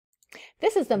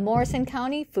This is the Morrison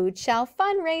County Food Shelf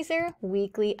Fundraiser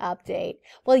Weekly Update.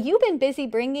 Well, you've been busy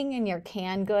bringing in your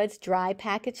canned goods, dry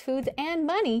packaged foods, and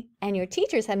money, and your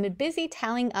teachers have been busy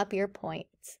tallying up your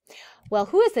points. Well,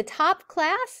 who is the top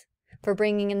class for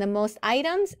bringing in the most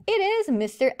items? It is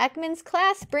Mr. Ekman's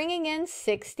class, bringing in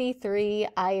 63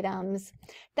 items.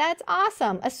 That's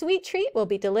awesome. A sweet treat will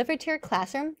be delivered to your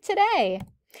classroom today.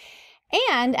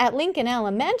 And at Lincoln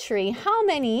Elementary, how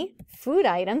many food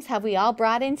items have we all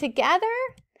brought in together?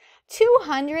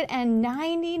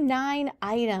 299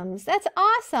 items. That's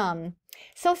awesome.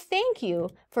 So thank you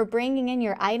for bringing in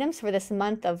your items for this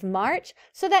month of March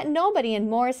so that nobody in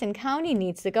Morrison County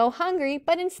needs to go hungry,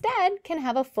 but instead can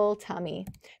have a full tummy.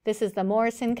 This is the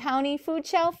Morrison County Food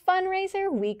Shelf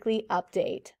Fundraiser Weekly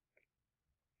Update.